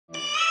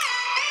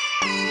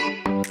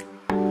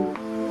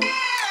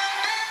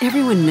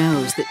Everyone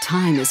knows that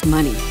time is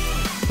money.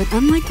 But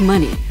unlike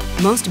money,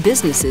 most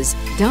businesses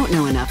don't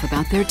know enough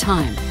about their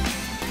time.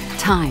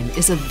 Time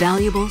is a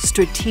valuable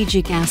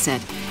strategic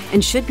asset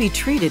and should be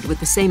treated with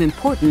the same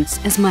importance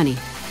as money.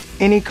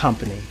 Any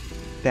company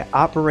that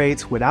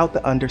operates without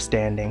the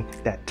understanding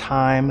that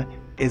time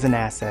is an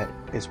asset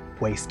is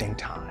wasting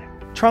time.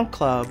 Trunk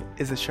Club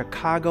is a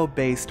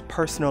Chicago-based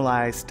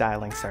personalized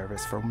styling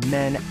service for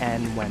men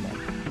and women,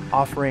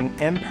 offering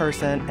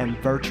in-person and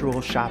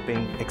virtual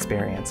shopping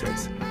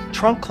experiences.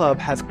 Trunk Club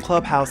has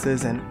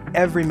clubhouses in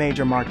every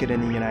major market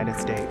in the United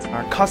States.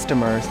 Our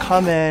customers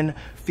come in,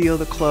 feel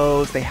the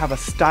clothes, they have a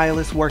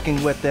stylist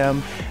working with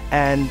them,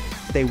 and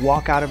they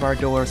walk out of our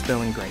doors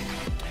feeling great.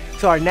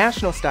 So our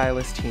national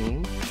stylist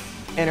team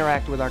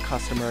interact with our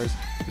customers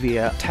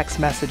via text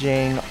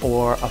messaging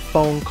or a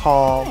phone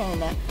call.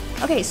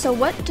 Okay, so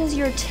what does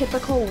your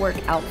typical work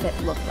outfit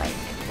look like?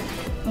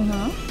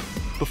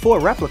 Before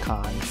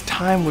Replicons,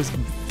 time was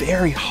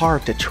very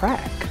hard to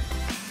track.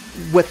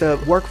 With a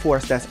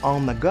workforce that's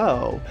on the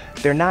go,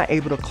 they're not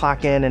able to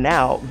clock in and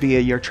out via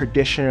your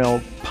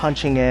traditional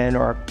punching in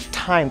or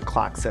time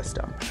clock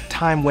system.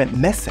 Time went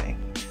missing.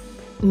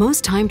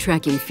 Most time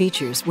tracking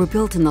features were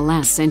built in the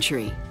last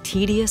century,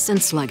 tedious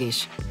and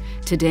sluggish.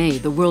 Today,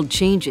 the world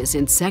changes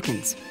in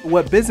seconds.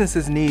 What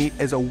businesses need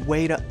is a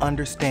way to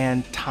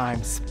understand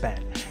time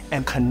spent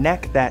and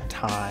connect that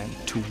time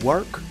to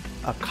work,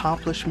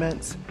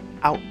 accomplishments,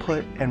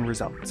 output, and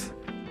results.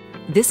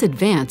 This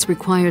advance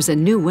requires a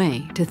new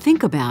way to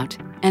think about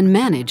and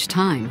manage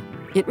time.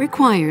 It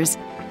requires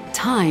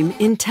time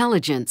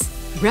intelligence.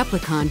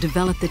 Replicon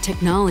developed the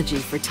technology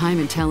for time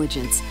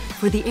intelligence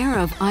for the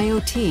era of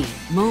IoT,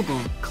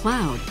 mobile,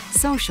 cloud,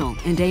 social,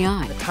 and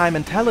AI. The Time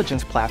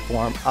Intelligence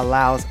platform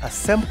allows a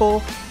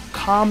simple,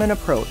 common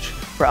approach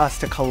for us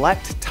to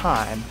collect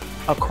time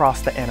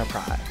across the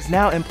enterprise.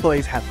 Now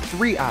employees have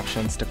 3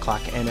 options to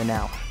clock in and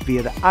out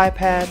via the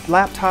iPad,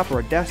 laptop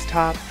or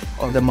desktop,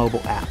 or the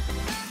mobile app.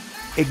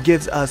 It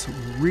gives us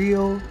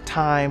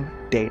real-time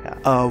data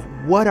of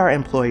what our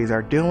employees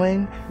are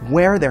doing,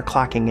 where they're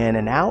clocking in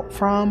and out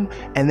from,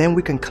 and then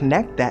we can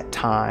connect that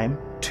time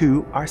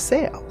to our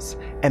sales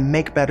and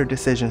make better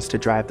decisions to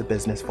drive the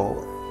business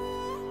forward.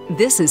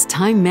 This is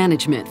time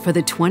management for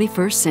the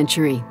 21st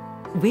century.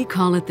 We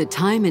call it the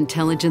Time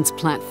Intelligence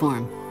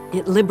Platform.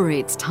 It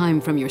liberates time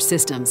from your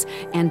systems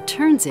and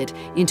turns it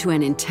into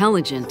an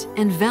intelligent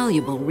and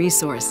valuable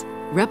resource.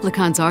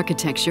 Replicon's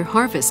architecture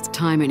harvests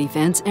time and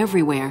events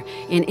everywhere,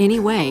 in any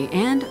way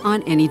and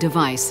on any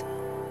device.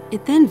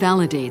 It then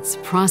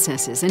validates,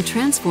 processes, and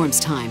transforms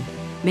time,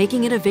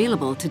 making it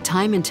available to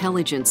time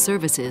intelligence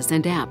services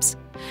and apps.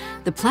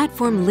 The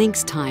platform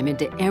links time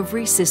into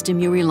every system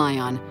you rely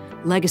on,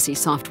 legacy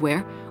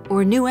software,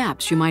 or new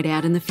apps you might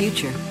add in the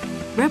future.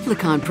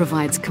 Replicon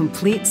provides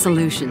complete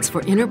solutions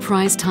for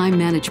enterprise time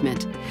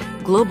management,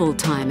 global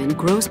time and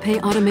gross pay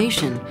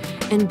automation,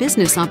 and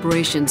business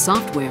operations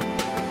software.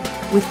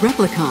 With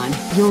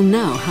Replicon, you'll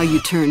know how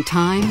you turn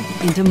time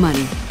into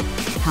money,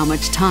 how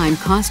much time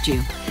cost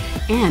you,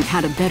 and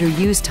how to better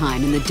use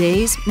time in the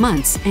days,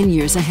 months, and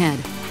years ahead.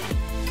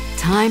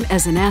 Time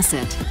as an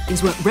asset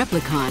is what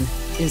Replicon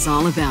is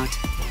all about.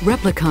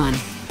 Replicon,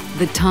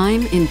 the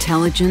time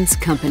intelligence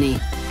company.